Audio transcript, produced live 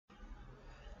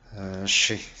እሺ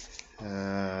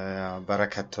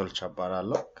በረከት ቶልቻ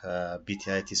እባላለሁ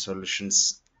ከቢቲአይቲ ሶሉሽንስ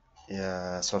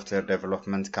የሶፍትዌር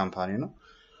ዴቨሎፕመንት ካምፓኒ ነው።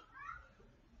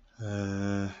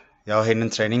 ያው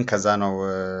ይሄንን ትሬኒንግ ከዛ ነው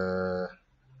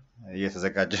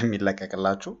እየተዘጋጀ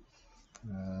የሚለቀቅላችሁ።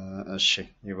 እሺ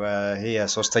ይሄ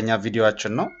የሶስተኛ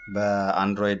ቪዲዮአችን ነው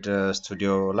በአንድሮይድ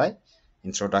ስቱዲዮ ላይ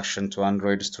ኢንትሮዳክሽን ቱ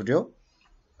አንድሮይድ ስቱዲዮ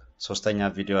ሶስተኛ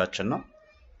ቪዲዮአችን ነው።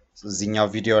 እዚህኛው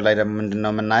ቪዲዮ ላይ ደግሞ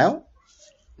ምንድነው የምናየው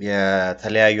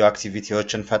የተለያዩ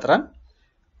አክቲቪቲዎችን ፈጥረን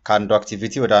ከአንዱ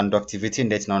አክቲቪቲ ወደ አንዱ አክቲቪቲ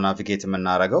እንዴት ነው ናቪጌት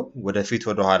የምናደርገው ወደፊት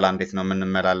ወደ ኋላ እንዴት ነው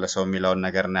የምንመላለሰው የሚለውን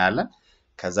ነገር እናያለን።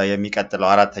 ከዛ የሚቀጥለው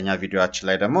አራተኛ ቪዲዮአችን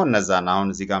ላይ ደግሞ እነዛን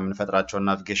አሁን እዚህ ጋር የምንፈጥራቸው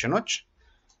ናቪጌሽኖች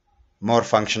ሞር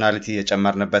ፋንክሽናሊቲ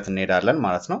እየጨመርንበት እንሄዳለን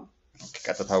ማለት ነው።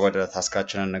 ቀጥታ ወደ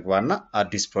ታስካችን እንግባና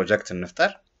አዲስ ፕሮጀክት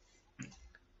እንፍጠር።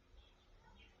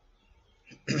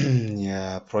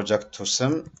 የፕሮጀክቱ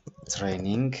ስም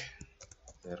ትሬኒንግ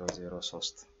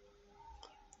 003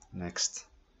 next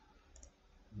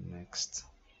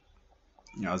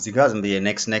ያው እዚህ ጋር ዝም ብዬ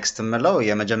next ምለው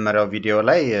የመጀመሪያው ቪዲዮ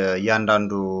ላይ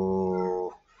ያንዳንዱ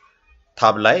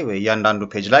ታብ ላይ ወይ ያንዳንዱ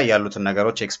ፔጅ ላይ ያሉትን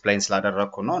ነገሮች ኤክስፕሌን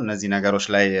ስላደረኩ ነው። እነዚህ ነገሮች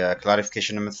ላይ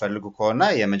ክላሪፊኬሽን የምትፈልጉ ከሆነ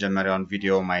የመጀመሪያውን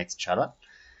ቪዲዮ ማየት ይቻላል።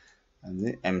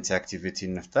 እዚህ ኤምቲ አክቲቪቲ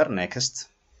እንፍጠር next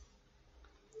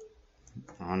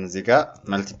አሁን እዚህ ጋር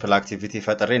መልቲፕል አክቲቪቲ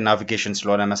ፈጥሬ ናቪጌሽን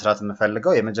ስለሆነ መስራት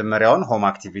የምፈልገው የመጀመሪያውን ሆም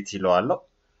አክቲቪቲ ለዋለሁ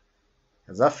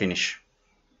ከዛ ፊኒሽ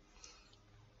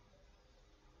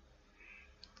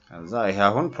ከዛ ይሄ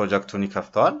አሁን ፕሮጀክቱን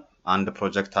ይከፍተዋል። አንድ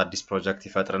ፕሮጀክት አዲስ ፕሮጀክት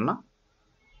ይፈጥርና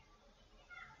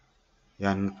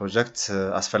ያን ፕሮጀክት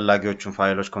አስፈላጊዎቹን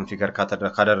ፋይሎች ኮንፊገር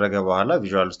ካደረገ በኋላ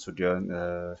ቪዥዋል ስቱዲዮ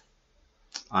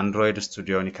አንድሮይድ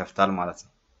ስቱዲዮን ይከፍታል ማለት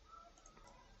ነው።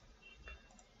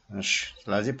 እሺ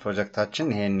ስለዚህ ፕሮጀክታችን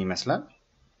ይሄን ይመስላል።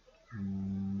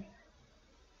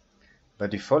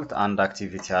 በዲፎልት አንድ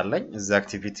አክቲቪቲ አለኝ። እዚህ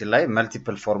አክቲቪቲ ላይ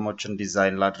መልቲፕል ፎርሞችን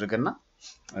ዲዛይን ላድርግና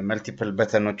መልቲፕል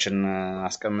በተኖችን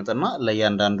አስቀምጥና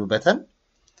ለእያንዳንዱ በተን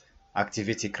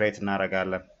አክቲቪቲ ክሬት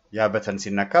እናደርጋለን። ያ በተን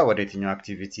ሲነካ ወደ የትኛው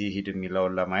አክቲቪቲ ሂድ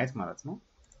የሚለውን ለማየት ማለት ነው።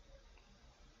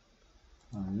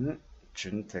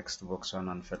 እቺን ቴክስት ቦክሷን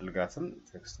አንፈልጋትም።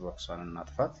 ቴክስት ቦክሷን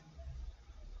እናጥፋት።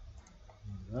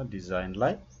 ዲዛይን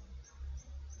ላይ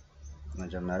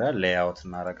መጀመሪያ ሌአውት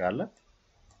እናደርጋለን።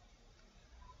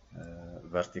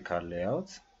 ቨርቲካል ሌአውት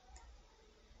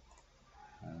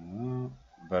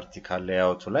ቨርቲካል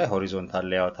ሌአውቱ ላይ ሆሪዞንታል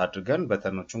ሌአውት አድርገን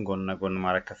በተኖቹን ጎን ለጎን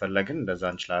ማድረግ ከፈለግን እንደዛ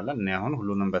እንችላለን። እኔ አሁን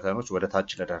ሁሉንም በተኖች ወደ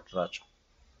ታች ልደርድራቸው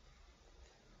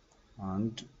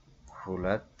 1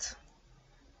 2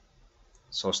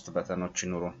 3 በተኖች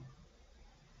ይኑሩ።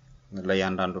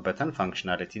 ለእያንዳንዱ በተን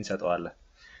ፋንክሽናሊቲ እንሰጠዋለን።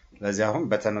 ስለዚህ አሁን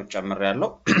በተኖች ጨምሬያለሁ።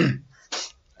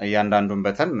 እያንዳንዱን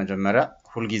በተን መጀመሪያ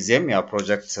ሁልጊዜም ያው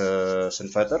ፕሮጀክት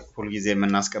ስንፈጥር ሁልጊዜም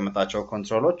የምናስቀምጣቸው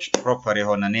ኮንትሮሎች ፕሮፐር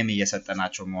የሆነ ኔም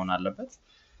እየሰጠናቸው መሆን አለበት።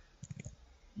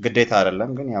 ግዴታ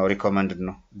አይደለም ግን ያው ሪኮመንድድ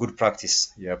ነው። ጉድ ፕራክቲስ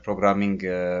የፕሮግራሚንግ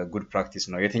ጉድ ፕራክቲስ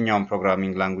ነው። የትኛውም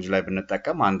ፕሮግራሚንግ ላንጉዌጅ ላይ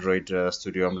ብንጠቀም አንድሮይድ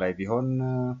ስቱዲዮም ላይ ቢሆን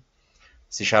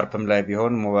ሲሻርፕም ላይ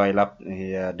ቢሆን ሞባይል አፕ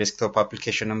የዴስክቶፕ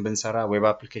አፕሊኬሽንም ብንሰራ ዌብ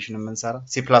አፕሊኬሽንም ብንሰራ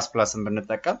C++ም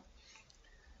ብንጠቀም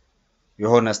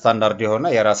የሆነ ስታንዳርድ የሆነ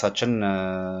የራሳችን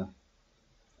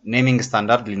ኔሚንግ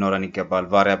ስታንዳርድ ሊኖረን ይገባል።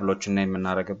 ቫሪያብሎችን ኔም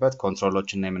የምናደርግበት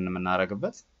ኮንትሮሎችን ኔም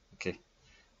የምናደርግበት። ኦኬ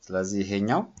ስለዚህ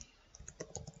ይሄኛው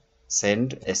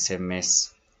ሴንድ ኤስኤምኤስ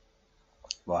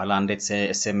በኋላ እንዴት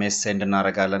ኤስኤምኤስ ሴንድ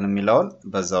እናደርጋለን የሚለውን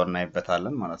በዛው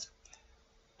እናይበታለን ማለት ነው።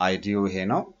 አይዲው ይሄ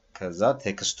ነው። ከዛ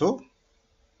ቴክስቱ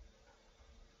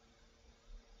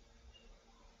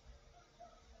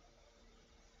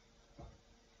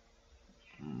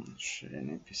እኔ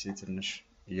ፒሲ ትንሽ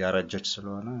ያረጀች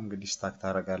ስለሆነ እንግዲህ ስታክ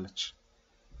ታረጋለች።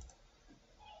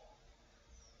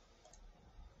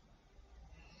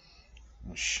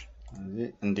 እሺ እዚህ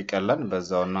እንዲቀለን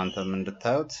በዛው እናንተም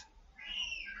እንድታዩት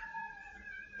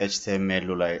HTML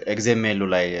ላይ XML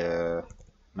ላይ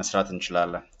መስራት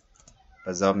እንችላለን።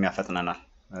 በዛውም ያፈጥነናል።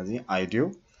 ስለዚህ አይዲው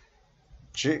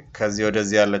እቺ ከዚህ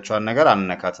ወደዚህ ያለችዋን ነገር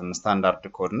አንነካትም። ስታንዳርድ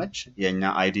ኮድ ነች። የኛ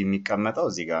አይዲ የሚቀመጠው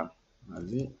እዚህ ጋር ነው።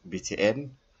 ስለዚህ btn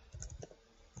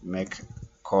make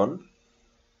call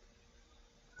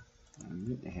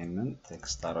ይሄንን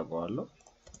ቴክስት አደርገዋለሁ።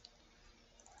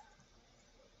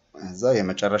 እዛ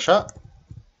የመጨረሻ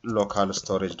ሎካል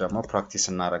ስቶሬጅ ደግሞ ፕራክቲስ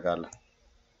እናደርጋለን።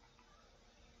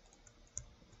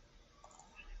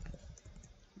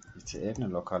 btn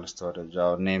ሎካል ስቶሬጅ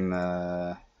አው ኔም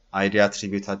አይዲ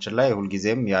አትሪቢዩታችን ላይ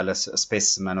ሁልጊዜም ያለ ስፔስ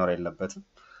መኖር የለበትም።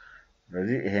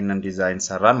 ስለዚህ ይሄንን ዲዛይን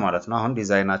ሰራን ማለት ነው። አሁን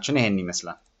ዲዛይናችን ይሄን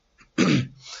ይመስላል።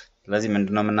 ስለዚህ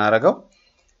ምንድነው የምናደርገው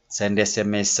send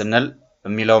SMS ስንል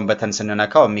የሚለውን በተን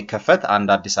ስንነካው የሚከፈት አንድ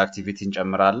አዲስ አክቲቪቲ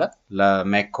እንጨምራለን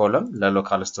ለሜክ ኮለም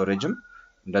ለሎካል ስቶሬጅም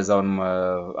እንደዛውን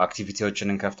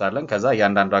አክቲቪቲዎችን እንከፍታለን ከዛ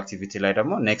ያንዳንዱ አክቲቪቲ ላይ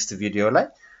ደግሞ ኔክስት ቪዲዮ ላይ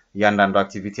ያንዳንዱ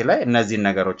አክቲቪቲ ላይ እነዚህን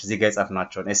ነገሮች እዚህ ጋር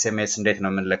የጻፍናቸውን ኤስኤምኤስ እንዴት ነው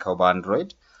የምንልከው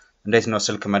በአንድሮይድ እንዴት ነው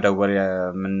ስልክ መደወል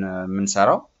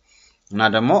የምንሰራው እና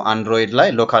ደግሞ አንድሮይድ ላይ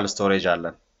ሎካል ስቶሬጅ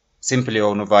አለን ሲምፕል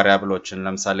የሆኑ ቫሪያብሎችን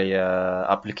ለምሳሌ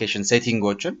የአፕሊኬሽን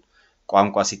ሴቲንጎችን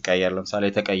ቋንቋ ሲቀየር ለምሳሌ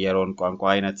የተቀየረውን ቋንቋ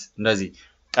አይነት እንደዚህ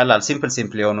ቀላል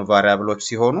ሲምፕል የሆኑ ቫሪያብሎች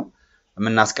ሲሆኑ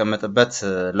የምናስቀምጥበት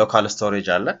ሎካል ስቶሬጅ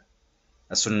አለ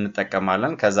እሱን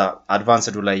እንጠቀማለን ከዛ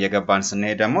አድቫንስዱ ላይ የገባን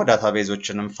ስንሄድ ደግሞ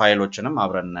ዳታቤዞችንም ፋይሎችንም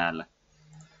አብረን እናያለን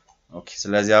ኦኬ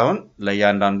ስለዚህ አሁን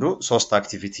ለእያንዳንዱ 3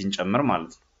 አክቲቪቲ እንጨምር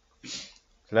ማለት ነው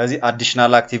ስለዚህ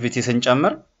አዲሽናል አክቲቪቲ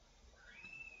ስንጨምር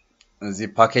እዚህ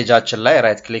ፓኬጃችን ላይ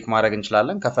ራይት ክሊክ ማድረግ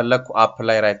እንችላለን ከፈለኩ አፕ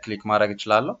ላይ ራይት ክሊክ ማድረግ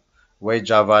እችላለሁ ወይ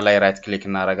ጃቫ ላይ ራይት ክሊክ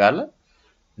እናደርጋለን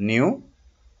ኒው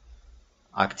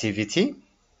አክቲቪቲ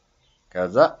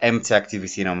ከዛ ኤምፕቲ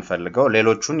አክቲቪቲ ነው የምፈልገው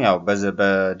ሌሎቹን ያው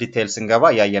በዲቴይልስ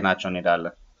እንገባ ያየናቸው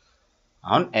እንሄዳለን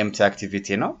አሁን ኤምፕቲ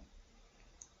አክቲቪቲ ነው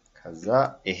ከዛ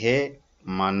ይሄ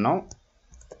ማን ነው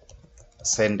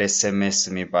ሴንድ ኤስኤምኤስ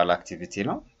የሚባል አክቲቪቲ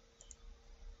ነው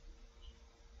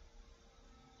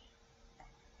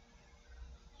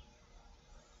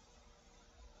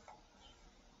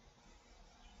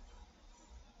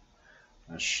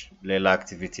እሺ ሌላ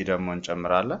አክቲቪቲ ደግሞ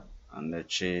እንጨምራለን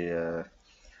አንቺ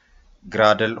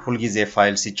ግራድል ሁሉ ጊዜ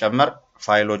ፋይል ሲጨመር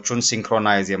ፋይሎቹን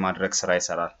ሲንክሮናይዝ የማድረግ ስራ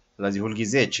ይሰራል ስለዚህ ሁሉ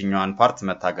ጊዜ እቺኛዋን ፓርት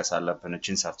መታገስ አለብን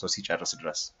እቺን ሰርቶ ሲጨርስ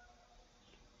ድረስ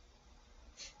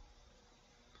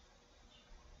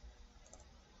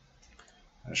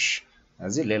እሺ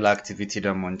እዚህ ሌላ አክቲቪቲ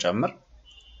ደግሞ እንጨምር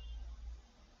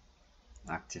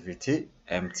አክቲቪቲ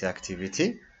ኤምፕቲ አክቲቪቲ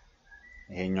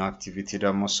ይሄኛው አክቲቪቲ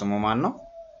ደግሞ ስሙ ማን ነው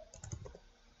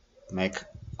make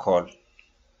call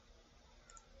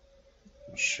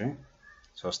እሺ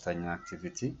ሶስተኛ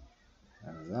አክቲቪቲ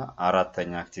ከዛ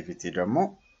አራተኛ አክቲቪቲ ደግሞ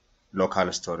ሎካል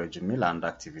ስቶሬጅ የሚል አንድ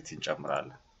አክቲቪቲ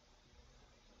እንጨምራለን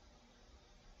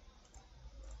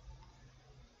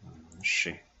እሺ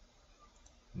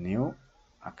ኒው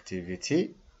አክቲቪቲ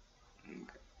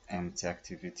ኤምፕቲ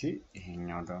አክቲቪቲ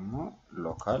ይሄኛው ደግሞ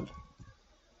ሎካል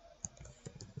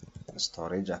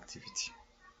ስቶሬጅ አክቲቪቲ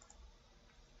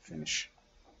ፊኒሽ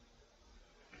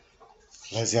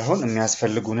ስለዚህ አሁን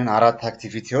የሚያስፈልጉንን አራት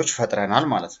አክቲቪቲዎች ፈጥረናል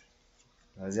ማለት ነው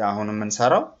ስለዚህ አሁን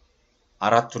የምንሰራው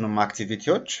አራቱንም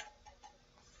አክቲቪቲዎች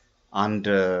አንድ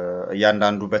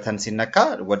ያንዳንዱ በተን ሲነካ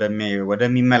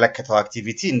ወደሚመለከተው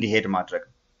አክቲቪቲ እንዲሄድ ማድረግ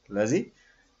ስለዚህ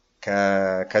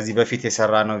ከዚህ በፊት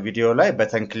የሰራነው ቪዲዮ ላይ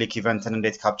በተን ክሊክ ኢቨንትን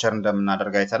እንዴት ካፕቸር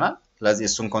እንደምናደርግ አይተናል ስለዚህ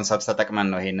እሱን ኮንሰፕት ተጠቅመን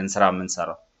ነው ይሄንን ስራ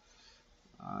የምንሰራው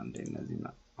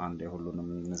አንዴ ሁሉንም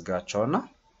እንዝጋቸውና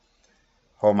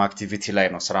ሆም አክቲቪቲ ላይ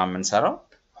ነው ስራ የምንሰራው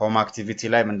ሆም አክቲቪቲ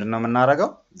ላይ ምንድነው የምናደርገው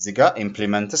እዚህ ጋር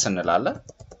ኢምፕሊመንትስ እንላለን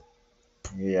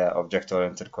የኦብጀክት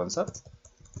ኦሪየንትድ ኮንሰፕት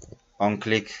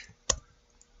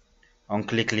ኦን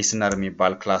ክሊክ ሊስነር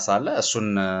የሚባል ክላስ አለ እሱን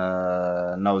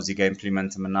ነው እዚህ ጋር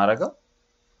ኢምፕሊመንት የምናደርገው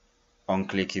ኦን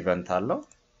ክሊክ ኢቨንት አለው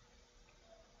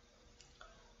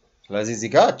ስለዚህ እዚህ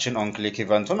ጋር እቺን ኦን ክሊክ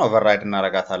ኢቨንቱን ኦቨርራይድ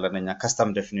እናረጋታለን እኛ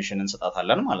ከስተም ዴፊኒሽን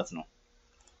እንሰጣታለን ማለት ነው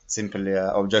ሲምፕል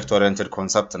የኦብጀክት ኦሪየንትድ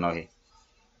ኮንሰፕት ነው ይሄ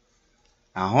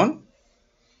አሁን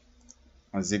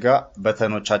እዚህ ጋር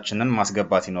በተኖቻችንን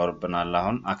ማስገባት ይኖርብናል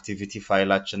አሁን አክቲቪቲ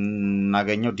ፋይላችንን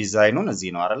እናገኘው ዲዛይኑን እዚህ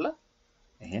ነው አይደለ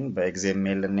ይሄን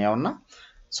በኤግዜምኤል እንያውና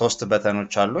 3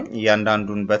 በተኖች አሉኝ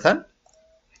እያንዳንዱን በተን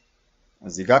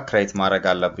እዚህ ጋር ክሬት ማድረግ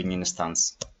አለብኝ ኢንስታንስ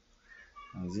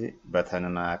እዚህ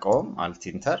በተንን አያቀውም አልት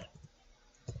ኢንተር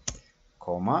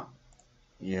ኮማ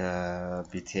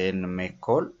የbtn make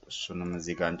call እሱንም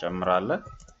እዚህ ጋር እንጨምራለን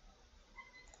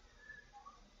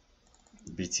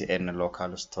btn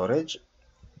local storage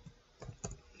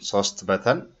 3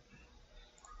 በተን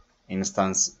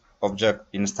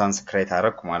ኢንስታንስ ክሬት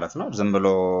አደረኩ ማለት ነው ዝም ብሎ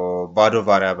ባዶ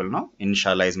ቫሪያብል ነው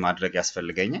ኢኒሻላይዝ ማድረግ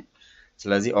ያስፈልገኛል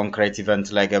ስለዚህ ኦን ክሬት ኢቨንት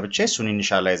ላይ ገብቼ እሱን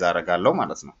ኢኒሻላይዝ አደርጋለሁ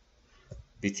ማለት ነው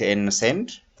btn send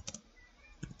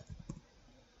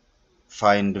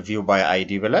find view by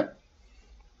id ብለን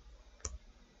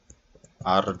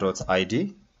r.id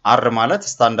r ማለት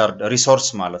ስታንዳርድ ሪሶርስ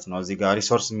ማለት ነው እዚህ ጋር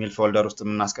ሪሶርስ ሚል ፎልደር ውስጥ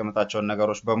የምናስቀምጣቸው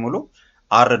ነገሮች በሙሉ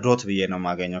r. ብዬ ነው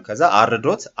ማገኘው ከዛ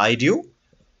r.id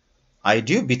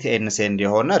btn send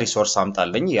የሆነ ሪሶርስ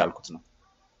አምጣልኝ ያልኩት ነው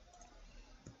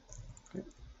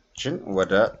እቺን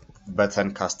ወደ በተን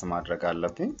ካስት ማድረግ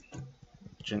አለብኝ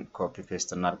እቺን ኮፒ ፔስት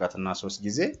እናርጋትና 3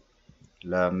 ጊዜ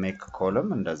ለሜክ ኮለም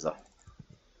እንደዛ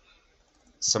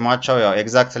ስማቸው ያው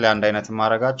ኤግዛክትሊ አንድ አይነት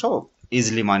ማረጋቸው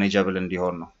ኢዚሊ ማኔጀብል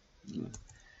እንዲሆን ነው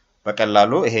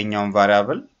በቀላሉ ይሄኛውን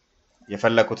ቫሪያብል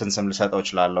የፈለኩትን ስም ልሰጠው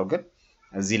ይችላልው ግን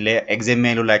እዚህ ላይ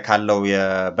ኤግዜምኤሉ ላይ ካለው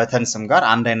የበተን ስም ጋር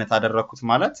አንድ አይነት አደረኩት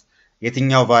ማለት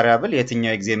የትኛው ቫሪያብል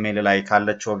የትኛው ኤግዜሜል ላይ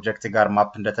ካለችው ኦብጀክት ጋር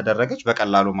ማፕ እንደተደረገች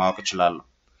በቀላሉ ማወቅ እችላለሁ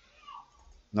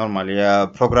ኖርማሊ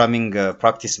የፕሮግራሚንግ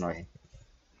ፕራክቲስ ነው ይሄ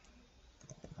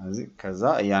ስለዚህ ከዛ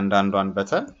እያንዳንዷን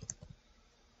በተን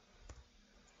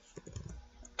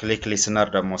ክሊክ ሊስነር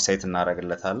ደግሞ ሴት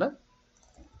እናደርግለታለን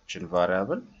ችን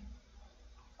ቫሪያብል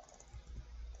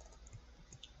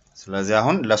ስለዚህ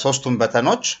አሁን ለሶስቱም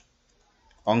በተኖች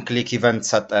ኦን ክሊክ ኢቨንት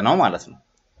ሰጠ ነው ማለት ነው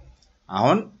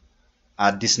አሁን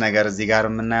አዲስ ነገር እዚህ ጋር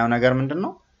የምናየው ነገር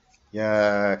ምንድነው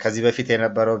ከዚህ በፊት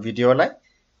የነበረው ቪዲዮ ላይ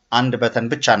አንድ በተን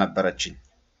ብቻ ነበረችኝ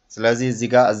ስለዚህ እዚህ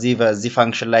ጋር እዚህ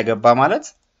ፋንክሽን ላይ ገባ ማለት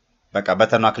በቃ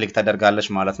በተኗ ክሊክ ተደርጋለች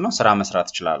ማለት ነው ስራ መስራት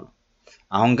ይችላል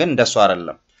አሁን ግን እንደሱ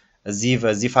አይደለም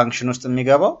እዚህ ፋንክሽን ውስጥ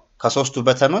የሚገባው ከሶስቱ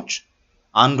በተኖች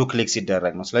አንዱ ክሊክ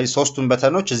ሲደረግ ነው ስለዚህ ሶስቱም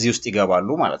በተኖች እዚህ ውስጥ ይገባሉ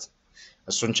ማለት ነው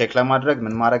እሱን ቼክ ለማድረግ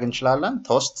ምን ማድረግ እንችላለን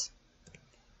toast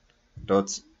dot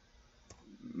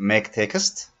make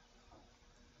text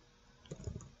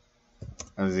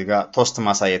እዚህ ጋር toast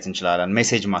ማሳየት እንችላለን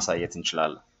ሜሴጅ ማሳየት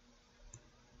እንችላለን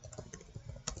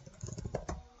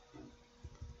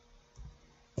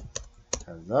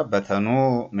ከዛ በተኑ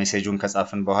ሜሴጁን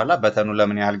ከጻፍን በኋላ በተኑ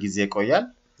ለምን ያህል ጊዜ ይቆያል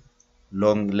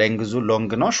ሌንግዙ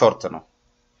ሎንግ ነው ሾርት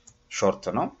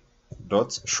ነው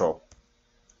ዶት ሾው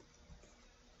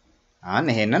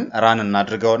ይሄንን ራን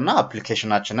እናድርገውና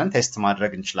አፕሊኬሽናችንን ቴስት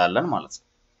ማድረግ እንችላለን ማለት ነው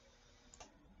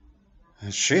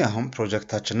እሺ አሁን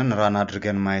ፕሮጀክታችንን ራን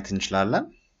አድርገን ማየት እንችላለን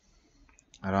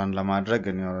ራን ለማድረግ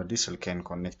እኔ ኦሬዲ ስልኬን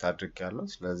ኮኔክት አድርጌያለሁ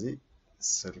ስለዚህ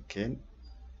ስልኬን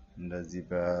እንደዚህ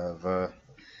በሪቪው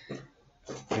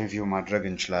ማድረግ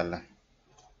እንችላለን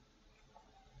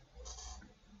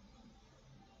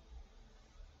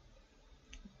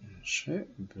እሺ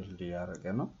ቢልድ ያደረገ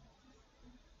ነው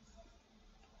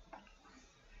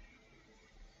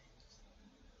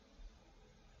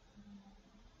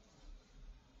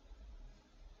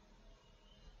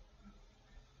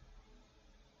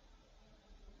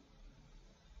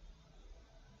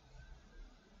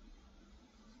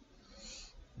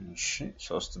እሺ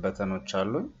ሶስት በተኖች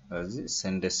አሉኝ ስለዚህ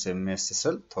send sms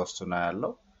ስል ቶስቱ ነው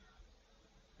ያለው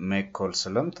make call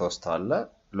ስልም ቶስት አለ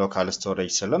local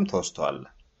storage ስልም ቶስቱ አለ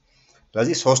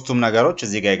ስለዚህ ሶስቱም ነገሮች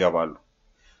እዚህ ጋር ይገባሉ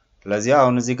ስለዚህ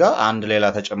አሁን እዚህ ጋር አንድ ሌላ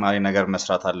ተጨማሪ ነገር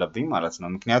መስራት አለብኝ ማለት ነው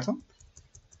ምክንያቱም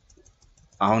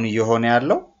አሁን እየሆነ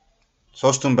ያለው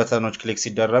ሶስቱም በተኖች ክሊክ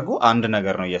ሲደረጉ አንድ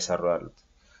ነገር ነው እየሰሩ ያሉት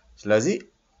ስለዚህ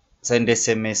send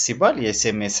sms ሲባል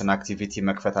የኤስኤምኤስን አክቲቪቲ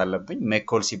መክፈት አለብኝ make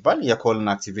call ሲባል የኮልን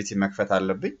አክቲቪቲ መክፈት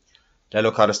አለብኝ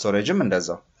ለሎካል ስቶሬጅም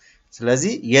እንደዛው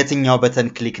ስለዚህ የትኛው በተን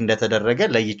ክሊክ እንደተደረገ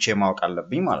ለይቼ ማወቅ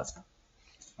አለብኝ ማለት ነው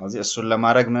ስለዚህ እሱን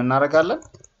ለማድረግ ምን እናደርጋለን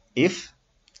if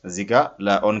እዚህ ጋር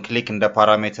ለኦን ክሊክ እንደ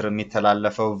ፓራሜትር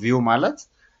የሚተላለፈው view ማለት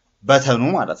በተኑ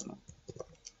ማለት ነው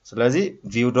ስለዚህ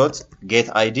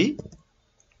view.getId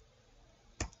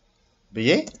ብዬ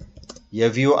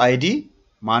የview id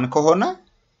ማን ከሆነ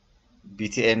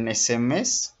btn sms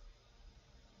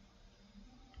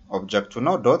ኦብጀክቱ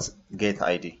ነው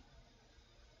 .getId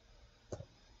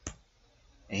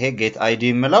ይሄ getId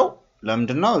ምለው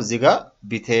ለምንድነው እዚህ ጋር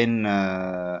btn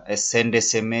send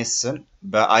sms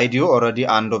በአይዲው ኦሬዲ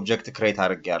አንድ ኦብጀክት ክሬት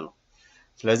አድርጌያለሁ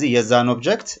ስለዚህ የዛን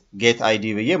ኦብጀክት getId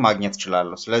ብዬ ማግኘት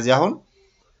ይችላልው ስለዚህ አሁን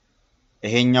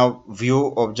ይሄኛው view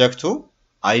ኦብጀክቱ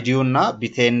አይዲው እና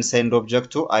btn send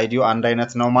ኦብጀክቱ አይዲው አንድ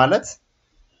አይነት ነው ማለት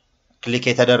ክሊክ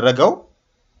የተደረገው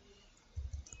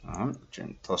አሁን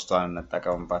ቶስቷን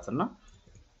እንጠቀምባትና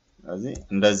ስለዚህ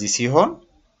እንደዚህ ሲሆን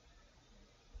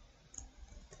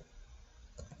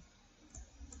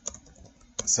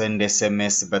send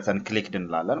sms በተን ክሊክድ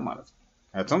እንላለን ማለት ነው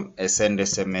ምክንያቱም send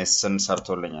sms ን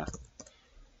ሰርቶልኛል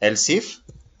else if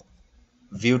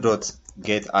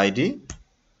view.getId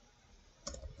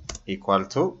equal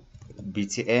to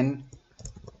btn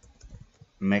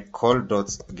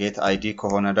makeCall.getId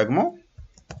ከሆነ ደግሞ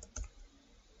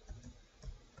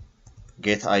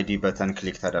getId በተን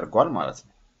ክሊክ ተደርጓል ማለት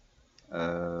ነው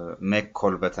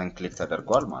makeCall በተን ክሊክ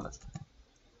ተደርጓል ማለት ነው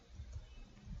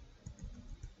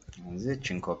እዚህ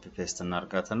ቺን ኮፒ ፔስት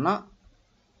እናርጋትና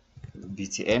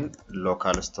btn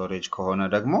local storage ከሆነ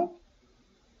ደግሞ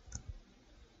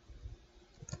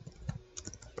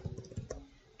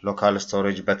local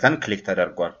storage በተን ክሊክ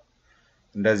ተደርጓል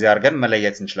እንደዚህ አድርገን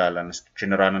መለየት እንችላለን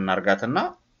ቺን ራን እናርጋትና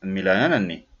የሚለንን እኔ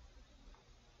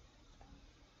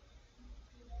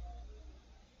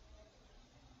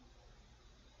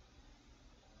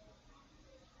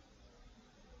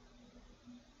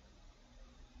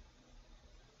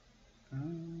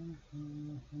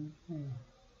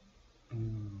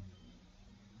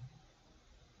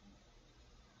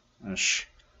እሺ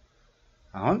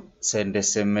አሁን send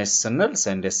sms ስንል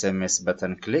send sms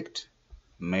በተን ክሊክድ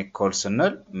make call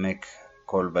ስንል make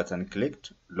call button clicked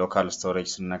local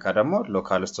storage ስነካ ደግሞ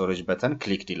local storage button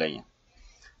clicked ይለኛል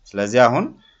ስለዚህ አሁን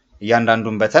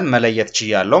እያንዳንዱን በተን መለየት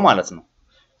ችያለሁ ማለት ነው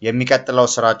የሚቀጥለው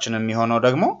ስራችን የሚሆነው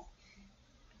ደግሞ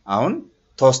አሁን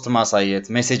ቶስት ማሳየት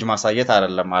ሜሴጅ ማሳየት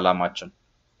አይደለም አላማችን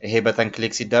ይሄ በተን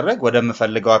ክሊክ ሲደረግ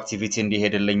ወደምፈልገው አክቲቪቲ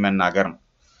እንዲሄድልኝ መናገር ነው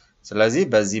ስለዚህ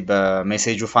በዚህ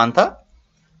በሜሴጁ ፋንታ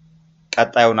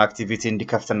ቀጣዩን አክቲቪቲ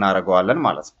እንዲከፍት እናደርገዋለን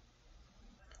ማለት ነው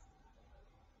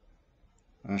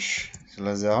እሺ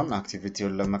ስለዚህ አሁን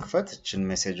አክቲቪቲውን ለመክፈት እቺን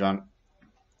ሜሴጇን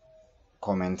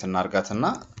ኮሜንት እናርጋትና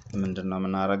ምንድነው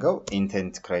የምናደርገው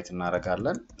ኢንቴንት ክሬት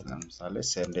እናደርጋለን ለምሳሌ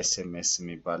send sms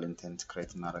የሚባል ኢንቴንት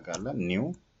ክሬት እናደርጋለን new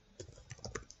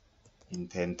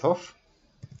intent of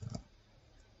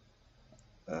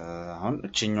አሁን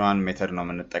እቺኛዋን ሜተድ ነው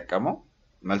የምንጠቀመው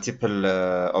መልቲፕል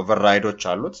ኦቨርራይዶች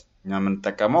አሉት እኛ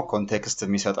የምንጠቀመው ኮንቴክስት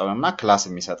የሚሰጠውና ክላስ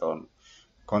የሚሰጠው ነው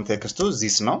ኮንቴክስቱ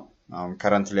this ነው አሁን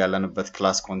currently ያለንበት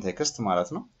ክላስ ኮንቴክስት ማለት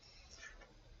ነው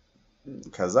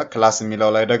ከዛ ክላስ የሚለው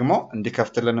ላይ ደግሞ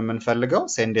እንዲከፍትልን የምንፈልገው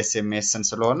send sms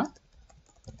ስለሆነ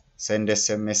send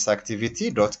sms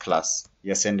activity.class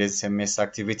የsend sms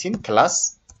activity ክላስ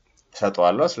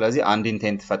ሰጠዋለሁ ስለዚህ አንድ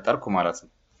ኢንቴንት ፈጠርኩ ማለት ነው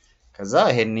ከዛ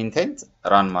ይሄን ኢንቴንት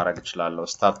ራን ማድረግ እችላለሁ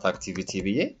start activity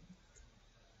ብዬ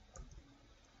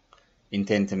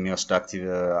ኢንቴንት የሚወስድ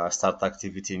start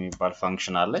activity የሚባል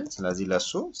ፋንክሽን አለኝ ስለዚህ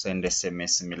ለሱ send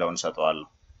sms የሚለውን ሰጠዋለሁ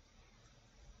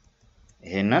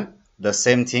ይሄንን the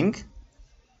same thing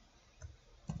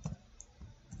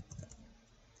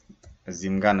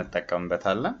እዚህም ጋር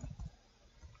እንጠቀምበታለን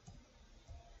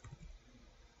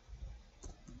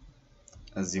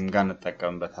እዚህም ጋር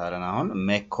እንጠቀምበታለን አሁን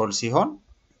make call ሲሆን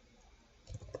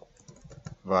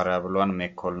variable1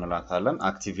 make call እንላታለን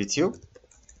activity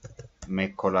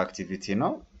make call activity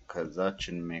ነው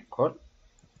ከዛችን make call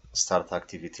start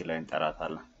activity ላይ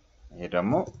እንጠራታለን ይሄ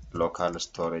ደግሞ local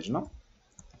storage ነው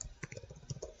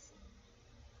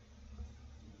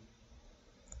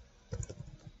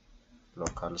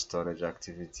local storage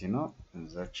activity ነው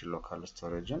እዛች local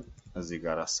storageን እዚህ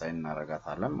ጋር አሳይን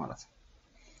እናረጋታለን ማለት ነው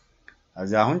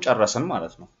እዚህ አሁን ጨረስን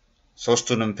ማለት ነው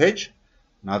ሶስቱንም ፔጅ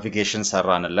ናቪጌሽን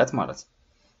ሰራንለት ማለት ነው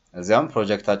እዚያም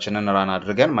ፕሮጀክታችንን ራን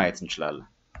አድርገን ማየት እንችላለን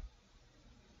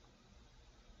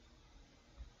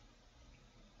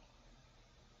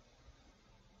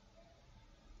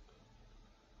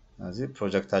እዚህ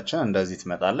ፕሮጀክታችን እንደዚህ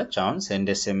ትመጣለች አሁን send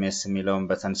sms የሚለውን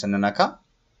በተን ስንነካ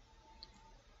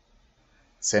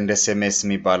send sms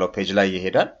የሚባለው ፔጅ ላይ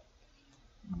ይሄዳል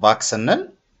ባክ ስንል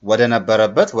ወደ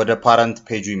ነበረበት ወደ ፓረንት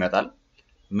ፔጁ ይመጣል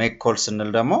make call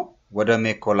ስንል ደግሞ ወደ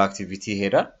make call activity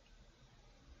ይሄዳል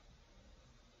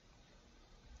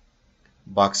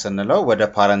ባክ ስንለው ወደ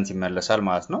ፓረንት ይመለሳል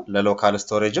ማለት ነው ለሎካል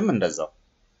ስቶሬጅም እንደዛው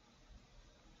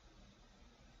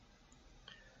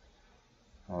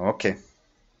ኦኬ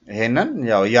ይሄንን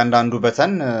ያው እያንዳንዱ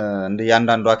በተን እንደ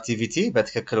እያንዳንዱ አክቲቪቲ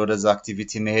በትክክል ወደዛ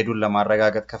አክቲቪቲ መሄዱን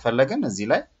ለማረጋገጥ ከፈለግን እዚህ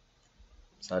ላይ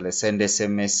ሳለ send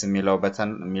sms የሚለው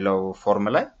በተን የሚለው ፎርም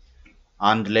ላይ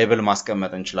አንድ ሌብል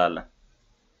ማስቀመጥ እንችላለን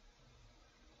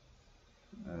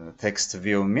ቴክስት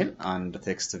ቪው የሚል አንድ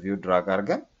ቴክስት ቪው ድራግ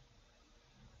አድርገን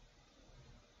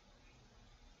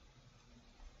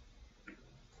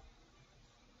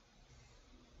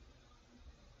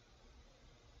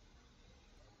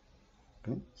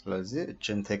ስለዚህ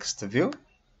እችን ቴክስት ቪው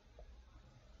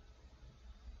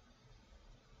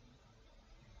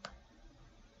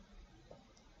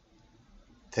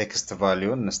ቴክስት ቫልዩ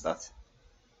እንስጣት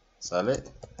ሳለ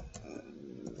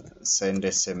send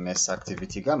sms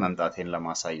activity ጋር መምጣቴን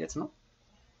ለማሳየት ነው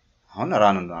አሁን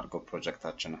ራን እናድርገው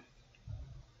ፕሮጀክታችንን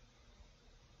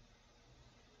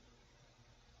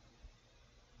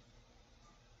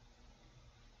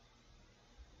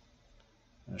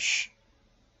እሺ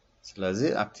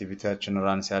ስለዚህ አክቲቪቲያችን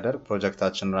ራን ሲያደርግ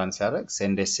ፕሮጀክታችን ራን ሲያደርግ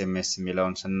send sms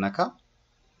የሚለውን ስንነካ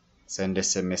send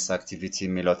sms activity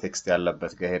የሚለው ቴክስት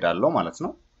ያለበት ጋር ሄዳለሁ ማለት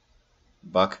ነው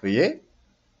ባክ ብዬ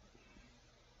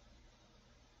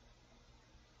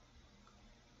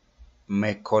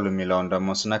make call የሚለውን ደግሞ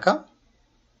ስነካ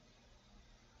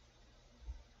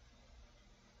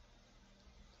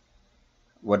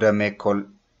ወደ make call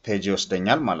ፔጅ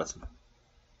ይወስደኛል ማለት ነው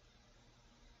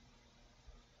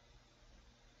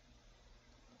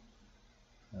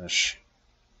እሺ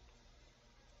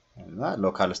እና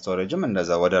ሎካል ስቶሬጅም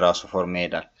እንደዛ ወደ ራሱ ፎርም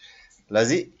ይሄዳል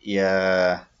ስለዚህ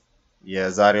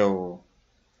የዛሬው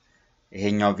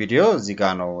ይሄኛው ቪዲዮ እዚህ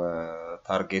ጋር ነው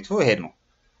ታርጌቱ ይሄ ነው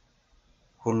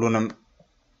ሁሉንም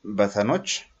በተኖች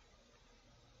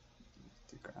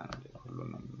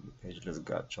ሁሉንም ፔጅ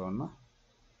ልዝጋቸውና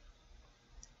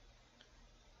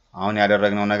አሁን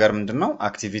ያደረግነው ነገር ምንድነው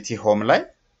አክቲቪቲ ሆም ላይ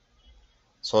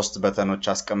ሶስት በተኖች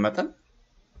አስቀመጥን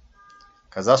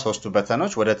ከዛ ሶስቱ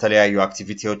በተኖች ወደ ተለያዩ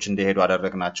አክቲቪቲዎች እንዲሄዱ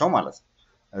አደረግናቸው ማለት ነው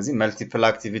ስለዚህ መልቲፕል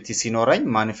አክቲቪቲ ሲኖረኝ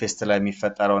ማኒፌስት ላይ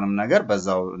የሚፈጠረውንም ነገር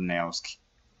በዛው እናየው እስኪ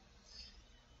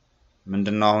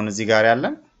ምንድነው አሁን እዚህ ጋር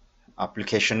ያለን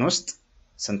አፕሊኬሽን ውስጥ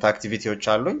ስንት አክቲቪቲዎች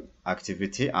አሉኝ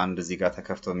አክቲቪቲ አንድ እዚህ ጋር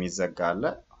ተከፍቶ የሚዘጋ አለ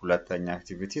ሁለተኛ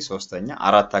አክቲቪቲ ሶስተኛ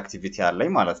አራት አክቲቪቲ አለኝ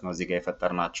ማለት ነው እዚህ ጋር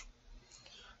የፈጠርናቸው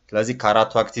ስለዚህ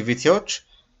ከአራቱ አክቲቪቲዎች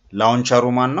ላውንቸሩ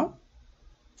ማን ነው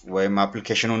ወይም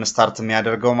አፕሊኬሽኑን ስታርት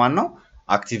የሚያደርገው ማን ነው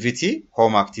አክቲቪቲ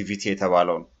ሆም አክቲቪቲ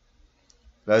የተባለው ነው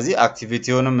ስለዚህ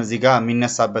አክቲቪቲውንም እዚህ ጋር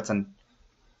የሚነሳበትን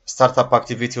ስታርትአፕ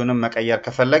አክቲቪቲውንም መቀየር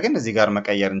ከፈለግን እዚህ ጋር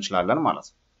መቀየር እንችላለን ማለት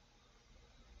ነው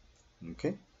ኦኬ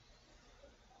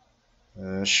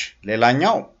እሺ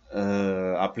ሌላኛው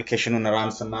አፕሊኬሽኑን ራን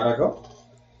ስናደርገው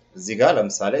እዚህ ጋር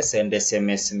ለምሳሌ send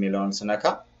sms የሚለውን ስነካ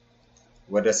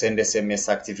ወደ send sms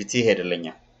አክቲቪቲ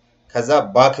ሄድልኛል ከዛ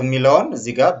ባክ የሚለውን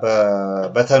እዚህ ጋር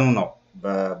በበተኑ ነው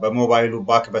በሞባይሉ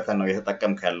ባክ በተን ነው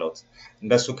የተጠቀምኩ ያለሁት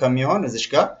እንደሱ ከሚሆን እዚሽ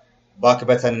ጋር ባክ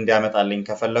በተን እንዲያመጣልኝ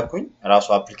ከፈለኩኝ ራሱ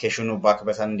አፕሊኬሽኑ ባክ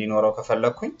በተን እንዲኖረው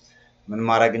ከፈለኩኝ ምን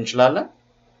ማድረግ እንችላለን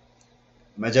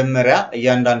መጀመሪያ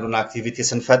እያንዳንዱን አክቲቪቲ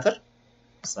ስንፈጥር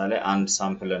ምሳሌ አንድ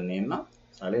ሳምፕል እንይና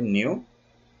ምሳሌ ኒው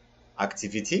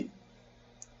አክቲቪቲ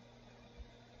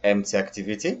empty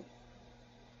activity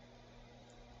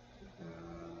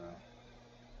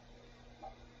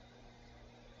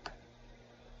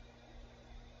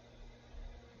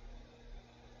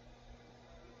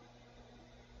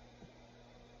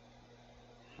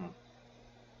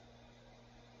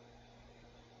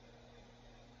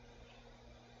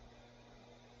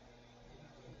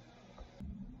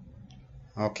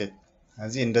ኦኬ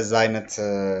እዚህ እንደዛ አይነት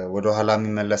ወደ ኋላ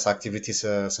የሚመለስ አክቲቪቲ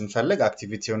ስንፈልግ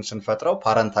አክቲቪቲውን ስንፈጥረው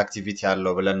ፓረንት አክቲቪቲ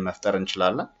ያለው ብለን መፍጠር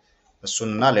እንችላለን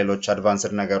እሱንና ሌሎች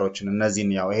አድቫንስድ ነገሮችን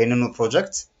እነዚህን ያው ይሄንኑ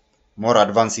ፕሮጀክት ሞር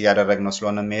አድቫንስ ያደረግነው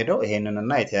ስለሆነ የሚሄደው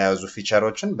ይሄንንና የተያያዙ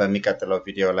ፊቸሮችን በሚቀጥለው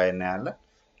ቪዲዮ ላይ እናያለን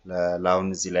ለአሁን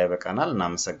እዚህ ላይ በቀናል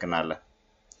እናመሰግናለን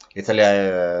የተለያየ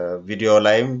ቪዲዮ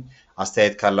ላይም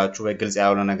አስተያየት ካላችሁ ወይ ግልጽ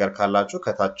ያልሆነ ነገር ካላችሁ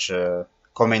ከታች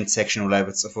ኮሜንት ሴክሽኑ ላይ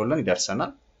ብትጽፉልን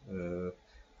ይደርሰናል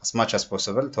as much as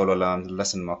possible ቶሎ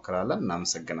ለመመለስ እንሞክራለን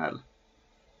እናመሰግናለን